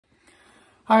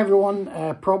Hi everyone,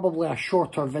 probably a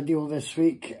shorter video this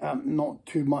week, not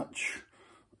too much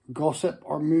gossip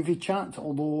or movie chat,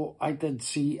 although I did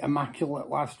see Immaculate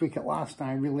last week at last and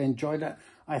I really enjoyed it.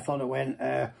 I thought it went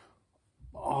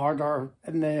harder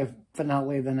in the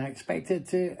finale than I expected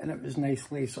to, and it was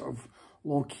nicely sort of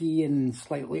low-key and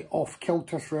slightly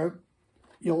off-kilter throughout.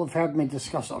 You'll have heard me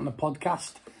discuss it on the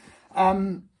podcast.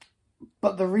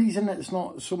 But the reason it's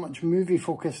not so much movie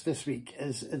focused this week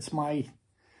is it's my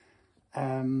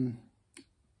PSA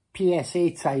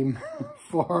time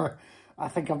for, I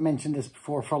think I've mentioned this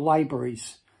before, for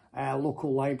libraries,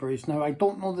 local libraries. Now, I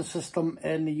don't know the system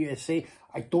in the USA.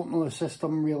 I don't know the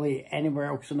system really anywhere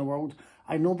else in the world.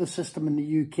 I know the system in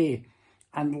the UK,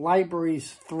 and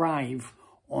libraries thrive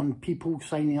on people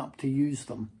signing up to use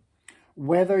them.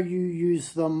 Whether you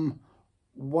use them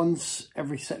once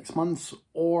every 6 months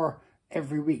or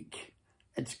every week,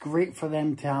 it's great for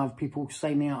them to have people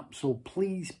signing up. So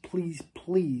please, please,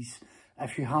 please,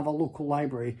 if you have a local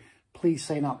library, please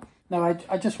sign up. Now,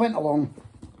 I just went along.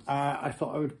 I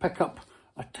thought I would pick up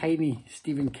a tiny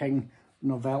Stephen King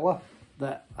novella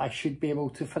that I should be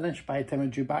able to finish by the time I'm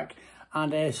due back.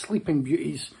 And Sleeping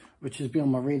Beauties, which has been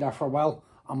on my radar for a while.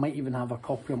 I might even have a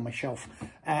copy on my shelf.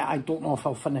 I don't know if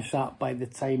I'll finish that by the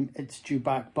time it's due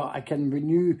back, but I can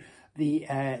renew the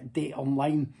date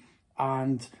online.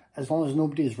 And as long as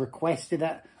nobody has requested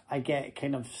it, I get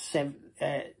kind of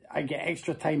I get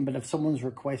extra time. But if someone's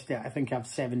requested it, I think I have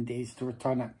 7 days to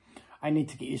return it. I need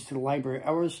to get used to the library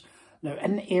hours. Now,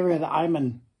 in the area that I'm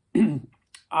in,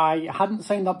 I hadn't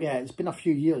signed up yet. It's been a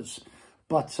few years,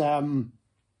 but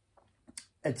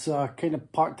it's a kind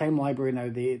of part-time library now.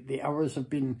 The hours have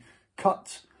been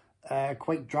cut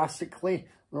quite drastically.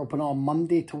 We're open on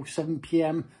Monday till 7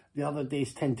 PM. The other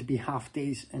days tend to be half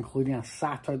days, including a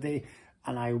Saturday,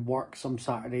 and I work some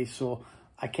Saturdays, so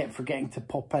I kept forgetting to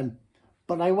pop in.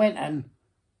 But I went in,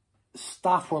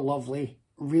 staff were lovely,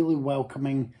 really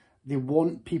welcoming. They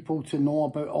want people to know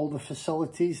about all the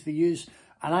facilities they use.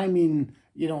 And I mean,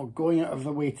 you know, going out of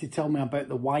the way to tell me about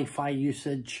the Wi-Fi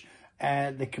usage,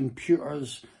 the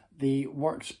computers, the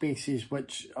workspaces,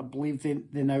 which I believe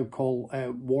they now call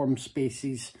warm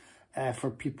spaces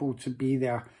for people to be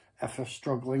there if they're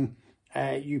struggling.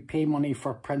 You pay money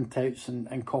for printouts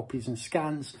and copies and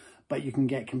scans, but you can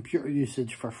get computer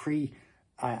usage for free.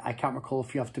 I can't recall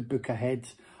if you have to book ahead.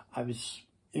 I was,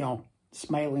 you know,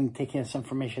 smiling, taking this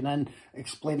information in,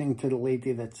 explaining to the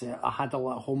lady that I had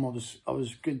all at home. I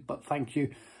was good, but thank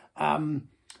you. Other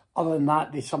than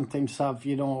that, they sometimes have,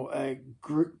 you know,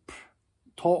 group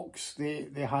talks.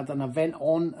 They had an event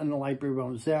on in the library when I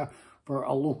was there where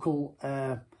a local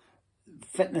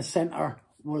fitness centre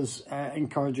was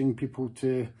encouraging people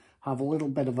to have a little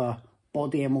bit of a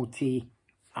body MOT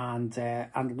and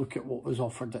look at what was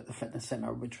offered at the fitness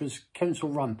centre, which was council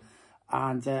run.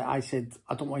 And I said,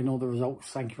 I don't want to know the results,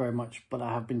 thank you very much, but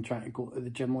I have been trying to go to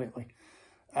the gym lately.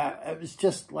 It was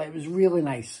just like, it was really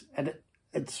nice. And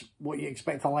it's what you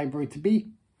expect a library to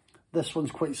be. This one's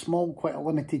quite small, quite a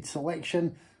limited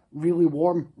selection, really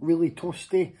warm, really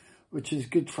toasty, which is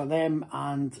good for them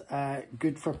and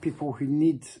good for people who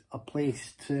need a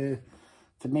place to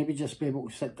maybe just be able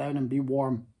to sit down and be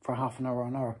warm for half an hour,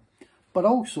 an hour. But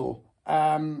also,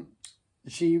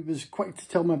 she was quick to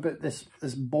tell me about this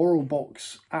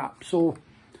BorrowBox app. So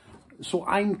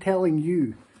I'm telling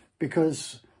you,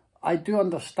 because I do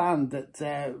understand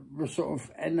that we're sort of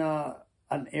in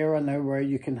an era now where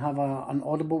you can have an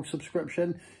Audible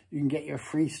subscription. You can get your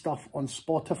free stuff on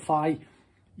Spotify.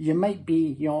 You might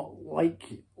be, you know,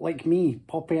 like me,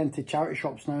 popping into charity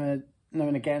shops now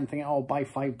and again, thinking, oh, I'll buy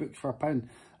 5 books for £1.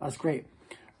 That's great.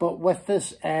 But with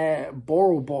this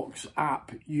BorrowBox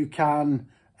app, you can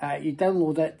you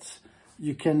download it,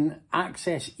 you can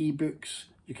access ebooks,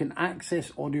 you can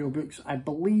access audiobooks. I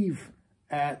believe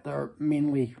they're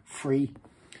mainly free.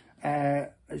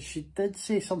 She did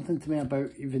say something to me about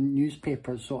even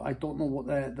newspapers, so I don't know what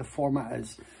the format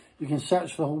is. You can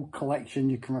search for the whole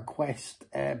collection, you can request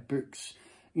books,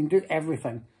 you can do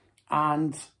everything.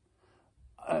 And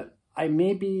I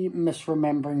may be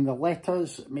misremembering the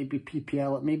letters, maybe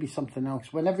PPL, it may be something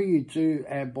else. Whenever you do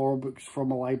borrow books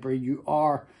from a library, you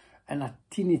are, in a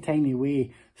teeny tiny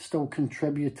way, still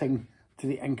contributing to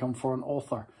the income for an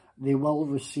author. They will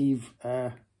receive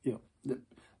you know, the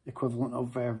equivalent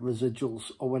of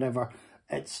residuals or whatever.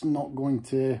 It's not going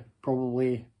to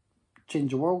probably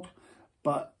change the world,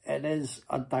 but it is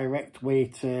a direct way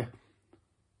to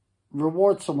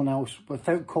reward someone else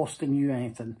without costing you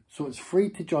anything. So it's free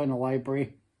to join a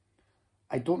library.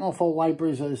 I don't know if all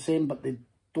libraries are the same, but they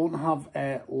don't have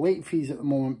late fees at the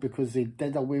moment because they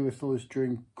did away with those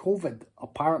during COVID,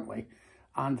 apparently.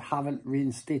 and haven't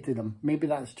reinstated them. Maybe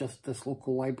that's just this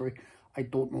local library, I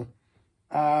don't know.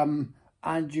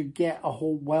 And you get a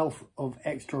whole wealth of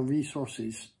extra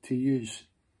resources to use.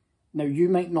 Now, you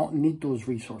might not need those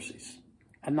resources,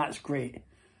 and that's great.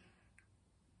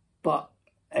 But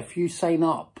if you sign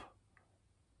up,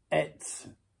 it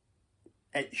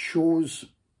shows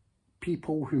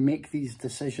people who make these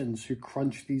decisions, who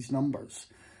crunch these numbers,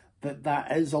 that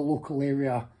that is a local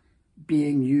area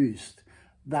being used.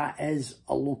 That is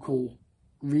a local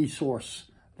resource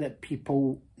that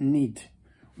people need,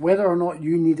 whether or not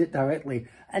you need it directly.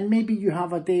 And maybe you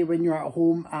have a day when you're at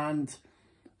home and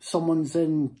someone's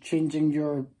in changing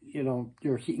your,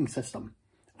 your heating system,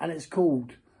 and it's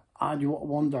cold and you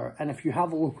wonder. And if you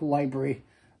have a local library,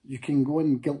 you can go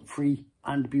in guilt-free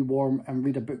and be warm and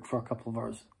read a book for a couple of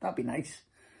hours. That'd be nice.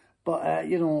 But,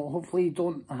 hopefully you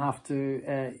don't have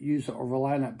to use it or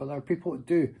rely on it. But there are people that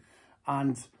do.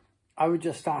 And I would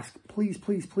just ask, please,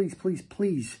 please, please, please,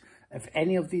 please, if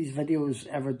any of these videos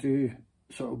ever do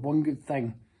sort of one good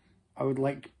thing, I would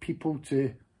like people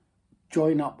to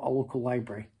join up a local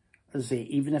library. As I say,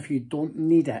 even if you don't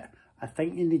need it, I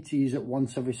think you need to use it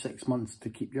once every 6 months to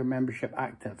keep your membership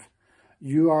active.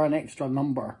 You are an extra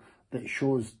number that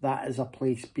shows that is a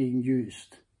place being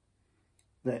used.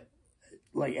 That,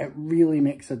 it really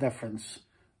makes a difference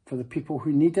for the people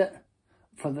who need it,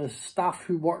 for the staff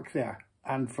who work there,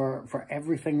 and for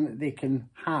everything that they can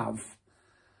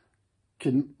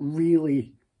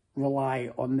really rely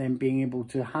on them being able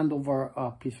to hand over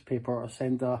a piece of paper or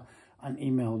send an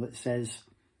email that says,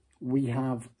 we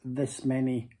have this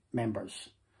many members.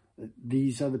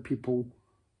 These are the people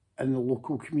in the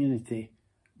local community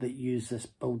that use this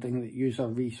building, that use our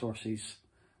resources.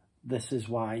 This is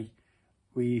why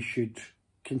we should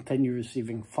continue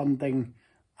receiving funding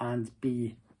and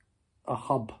be a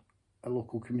hub of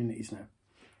local communities now,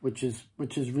 which is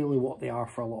really what they are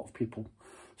for a lot of people.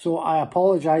 So I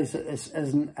apologise that this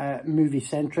isn't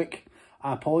movie-centric.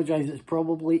 I apologise it's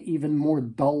probably even more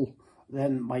dull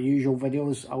than my usual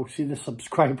videos. I'll see the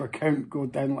subscriber count go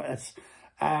down like this.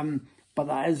 But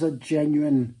that is a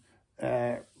genuine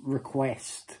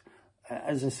request.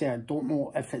 As I say, I don't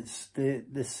know if it's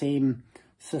the same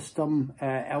system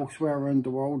elsewhere around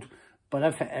the world, but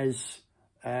if it is,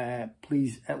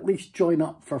 please at least join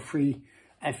up for free.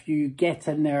 If you get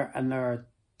in there and there are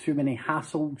too many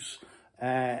hassles,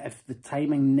 if the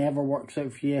timing never works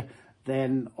out for you,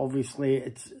 then obviously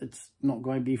it's not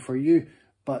going to be for you.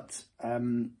 But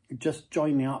just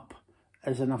joining up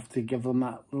is enough to give them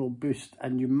that little boost,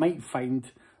 and you might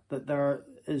find that there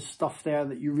is stuff there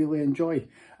that you really enjoy.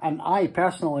 And I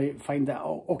personally find that,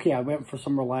 okay, I went for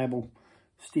some reliable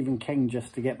Stephen King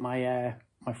just to get my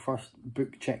my first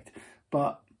book checked,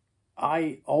 but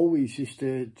I always used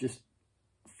to just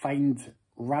find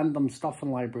random stuff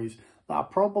in libraries that I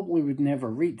probably would never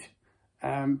read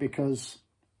because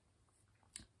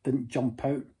it didn't jump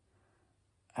out,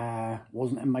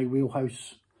 wasn't in my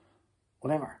wheelhouse,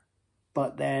 whatever.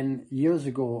 But then years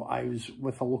ago, I was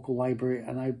with a local library,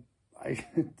 and I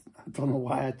don't know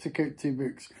why, I took out 2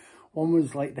 books. One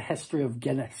was like the history of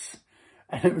Guinness,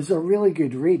 and it was a really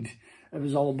good read. It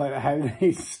was all about how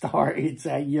they started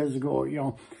years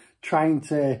ago, trying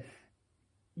to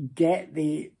get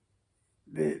the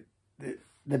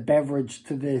beverage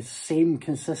to the same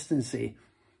consistency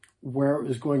where it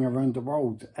was going around the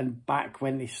world. And back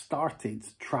when they started,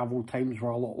 travel times were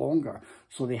a lot longer,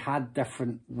 so they had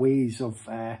different ways of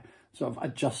sort of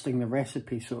adjusting the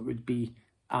recipe so it would be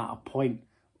at a point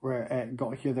where it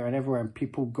got here, there and everywhere, and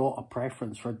people got a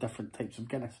preference for different types of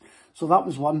Guinness. So that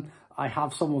was one. I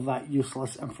have some of that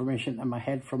useless information in my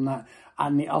head from that.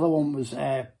 And the other one was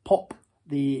Pop,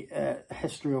 the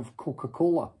history of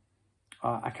Coca-Cola.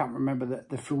 I can't remember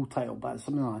the full title, but it's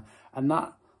something like that. And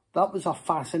that was a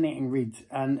fascinating read,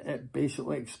 and it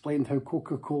basically explained how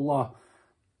Coca-Cola,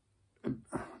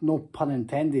 no pun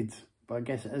intended, but I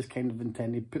guess it is kind of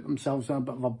intended, put themselves in a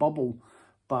bit of a bubble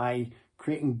by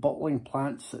creating bottling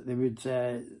plants that they would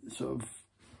sort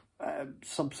of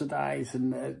subsidise,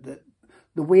 and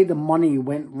the way the money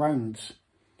went round.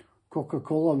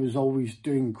 Coca-Cola was always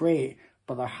doing great,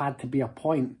 but there had to be a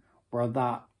point where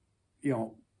that,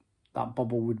 that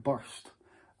bubble would burst.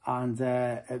 And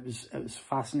it was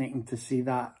fascinating to see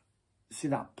that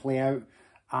play out,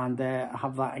 and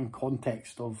have that in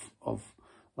context of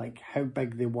like how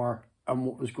big they were and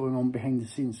what was going on behind the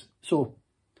scenes. So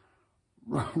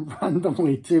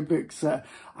randomly 2 books that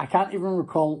I can't even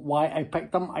recall why I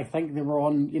picked them. I think they were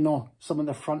on some of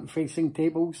the front facing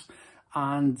tables,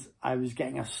 and I was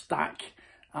getting a stack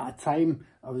at a time.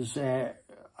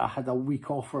 I had a week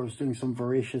off where I was doing some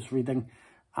voracious reading,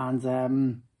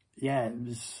 and yeah, it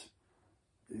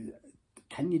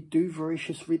can you do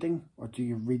voracious reading, or do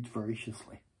you read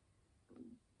voraciously?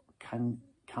 Can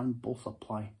both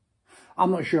apply?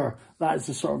 I'm not sure. That is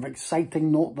the sort of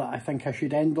exciting note that I think I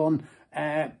should end on.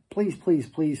 Please, please,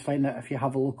 please find out if you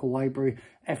have a local library.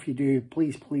 If you do,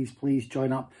 please, please, please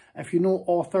join up. If you know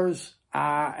authors,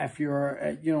 if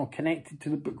you're, you know, connected to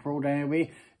the book world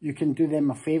anyway, you can do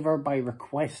them a favour by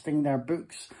requesting their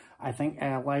books. I think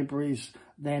libraries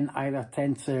then either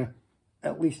tend to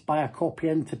at least buy a copy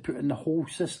in to put in the whole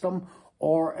system,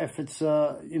 or if it's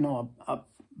a, you know, a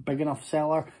big enough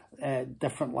seller,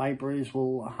 different libraries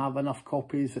will have enough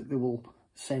copies that they will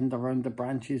send around the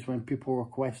branches when people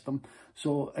request them.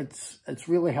 So it's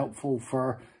really helpful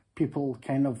for people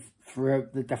kind of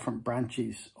throughout the different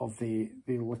branches of the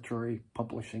literary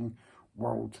publishing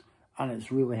world, and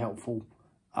it's really helpful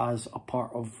as a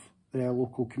part of their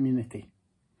local community.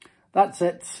 That's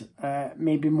it.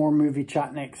 Maybe more movie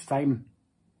chat next time.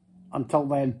 Until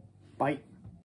then, bye.